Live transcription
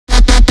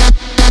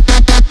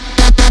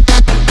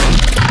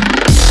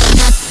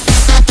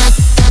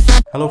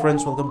Hello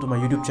friends, welcome to my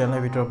YouTube channel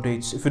Aviator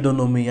Updates. If you don't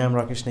know me, I'm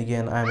Rakesh Negi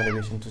and I'm an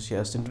aviation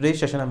enthusiast. In today's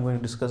session, I'm going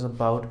to discuss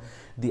about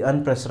the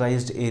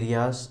unpressurized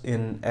areas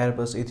in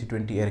Airbus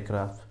A320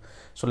 aircraft.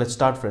 So let's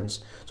start,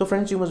 friends. So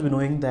friends, you must be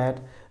knowing that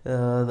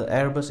the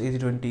Airbus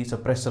A320 is a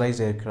pressurized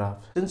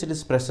aircraft. Since it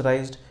is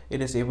pressurized,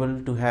 it is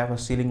able to have a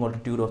ceiling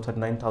altitude of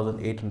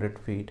 39,800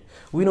 feet.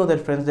 We know that,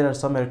 friends, there are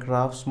some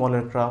aircraft, small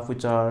aircraft,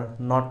 which are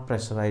not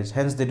pressurized.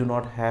 Hence, they do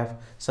not have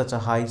such a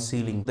high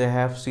ceiling. They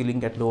have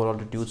ceiling at lower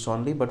altitudes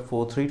only. But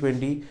for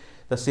 320,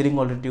 the ceiling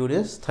altitude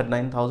is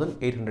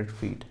 39,800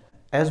 feet.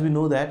 As we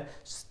know that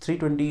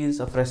 320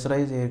 is a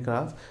pressurized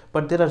aircraft,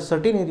 but there are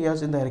certain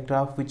areas in the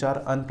aircraft which are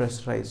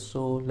unpressurized.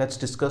 So let's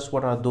discuss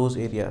what are those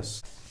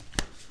areas.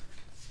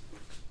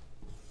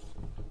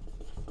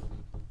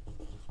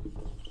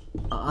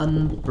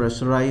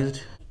 Unpressurized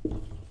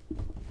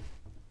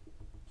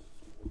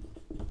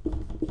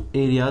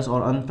areas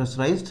or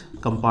unpressurized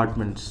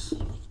compartments.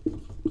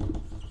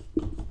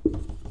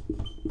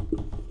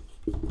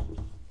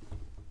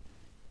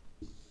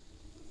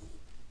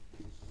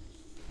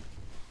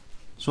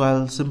 So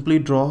I'll simply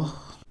draw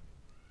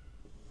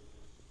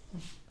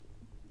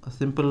a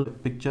simple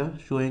picture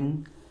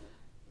showing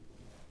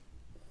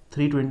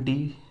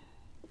 320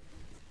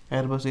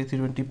 Airbus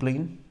A320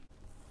 plane.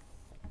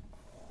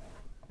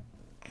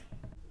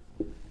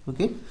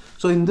 Okay,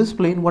 so in this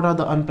plane, what are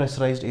the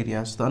unpressurized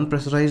areas? The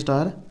unpressurized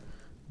are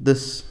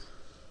this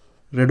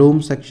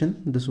radome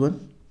section, this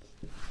one,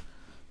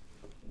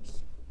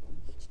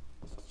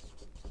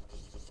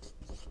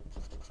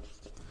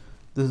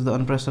 this is the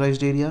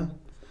unpressurized area.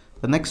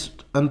 The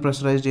next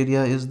unpressurized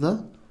area is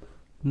the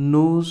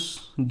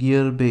nose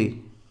gear bay.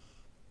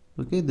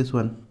 Okay, this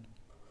one.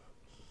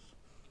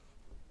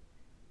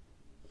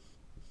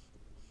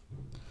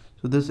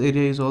 So this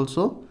area is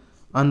also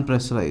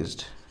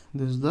unpressurized.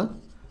 This is the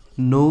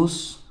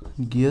nose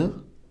gear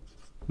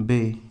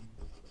bay.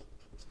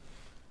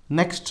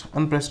 Next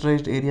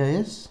unpressurized area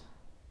is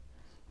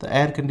the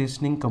air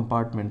conditioning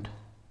compartment,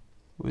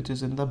 which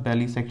is in the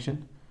belly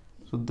section.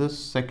 So this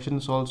section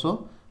is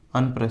also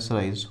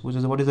unpressurized.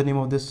 What is the name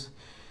of this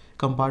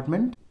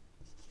compartment?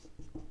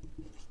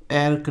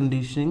 Air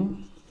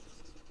conditioning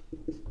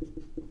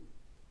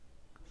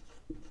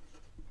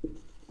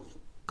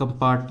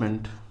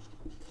compartment.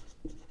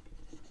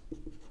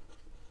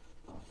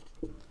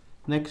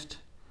 Next,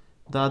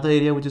 the other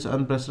area which is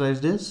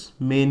unpressurized is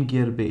main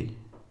gear bay.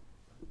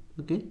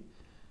 Okay,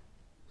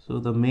 so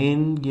the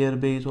main gear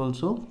bay is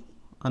also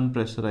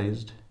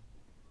unpressurized.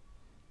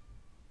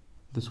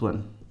 This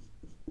one,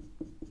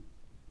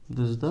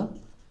 this is the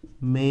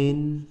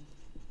main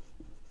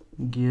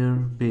gear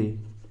bay,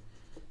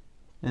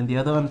 and the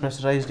other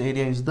unpressurized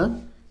area is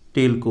the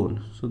tail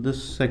cone. So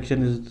this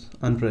section is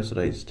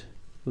unpressurized.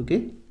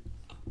 Okay,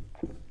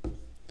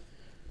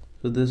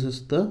 so this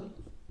is the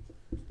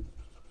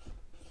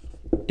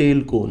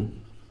tail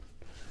cone.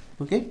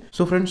 Okay,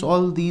 so friends,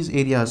 all these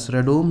areas,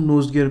 radome,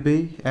 nose gear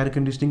bay, air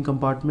conditioning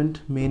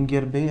compartment, main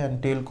gear bay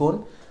and tail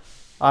cone,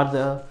 are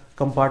the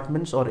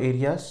compartments or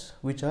areas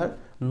which are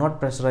not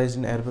pressurized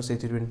in Airbus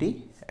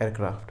A320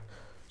 aircraft.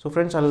 So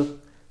friends, I'll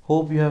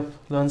hope you have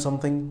learned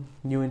something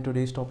new in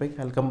today's topic.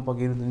 I'll come up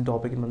again with a new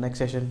topic in the next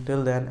session.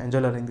 Till then,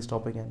 enjoy learning this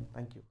topic and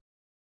thank you.